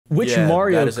Which Yeah,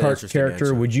 Mario that is an Kart interesting character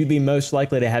answer. would you be most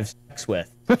likely to have sex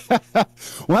with?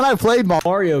 When I played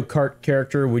Mario Kart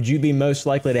character would you be most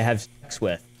likely to have sex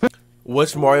with?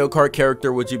 Which Mario Kart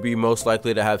character would you be most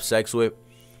likely to have sex with?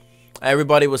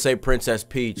 Everybody would say Princess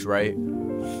Peach, right?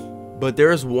 But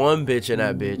there's one bitch in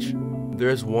that bitch.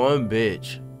 There's one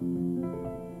bitch.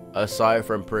 Aside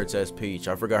from Princess Peach.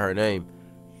 I forgot her name.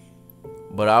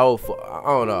 But I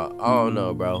don't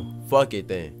know, bro. Fuck it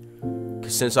then.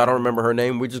 'Cause since I don't remember her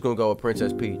name, we're just gonna go with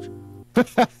Princess Peach.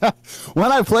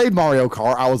 When I played Mario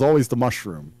Kart, I was always the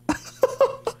mushroom.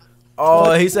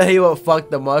 Oh, he said he would fuck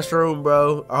the mushroom,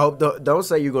 bro. I hope don't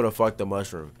say you're gonna fuck the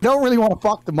mushroom. Don't really want to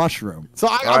fuck the mushroom. So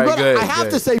I have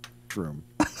to say mushroom.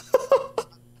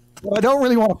 But I don't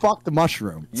really want to fuck the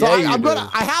mushroom. So Yeah,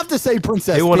 I have to say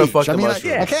Princess Peach. wanna fuck the I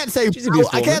mushroom. I can't say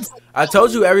I can't say I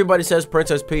told you everybody says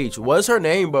Princess Peach. What's her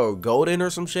name, bro? Golden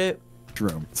or some shit?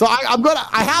 mushroom. So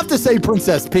I have to say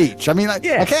Princess Peach. I mean, I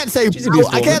can't say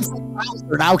I can't say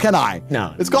Bowser now, can I?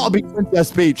 No. It's got to be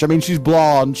Princess Peach. I mean, she's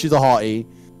blonde, she's a hottie.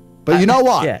 But you know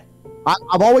what? Yeah.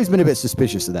 I've always been a bit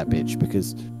suspicious of that bitch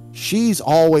because she's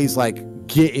always like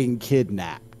getting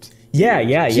kidnapped.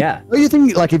 Yeah. What do you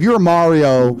think? Like, if you're a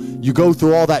Mario, you go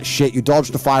through all that shit, you dodge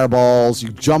the fireballs, you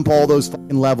jump all those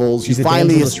fucking levels, She's you a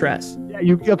finally damsel in distress. Yeah,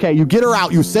 you get her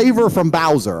out, you save her from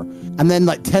Bowser, and then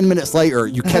like 10 minutes later,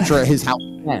 you catch her at his house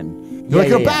again.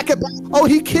 You're back at. Oh,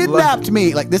 he kidnapped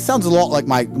me. Like, this sounds a lot like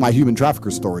my human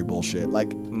trafficker story bullshit.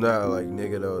 Like, Nah, like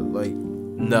nigga though, like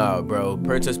nah, bro.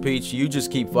 Princess Peach, you just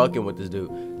keep fucking with this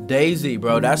dude. Daisy,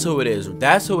 bro, that's who it is.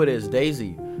 That's who it is,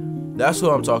 Daisy. That's who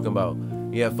I'm talking about.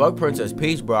 Yeah, fuck Princess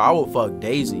Peach, bro. I would fuck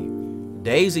Daisy.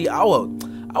 Daisy, I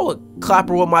would clap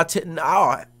her with my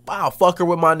I'll fuck her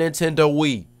with my Nintendo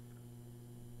Wii.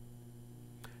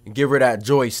 And give her that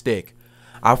joystick.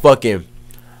 I fucking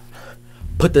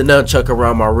put the nunchuck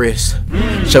around my wrist.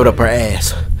 Showed up her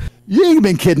ass. you ain't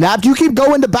been kidnapped. You keep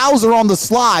going to Bowser on the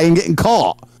sly and getting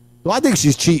caught. So I think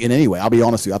she's cheating anyway. I'll be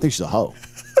honest with you. I think she's a hoe.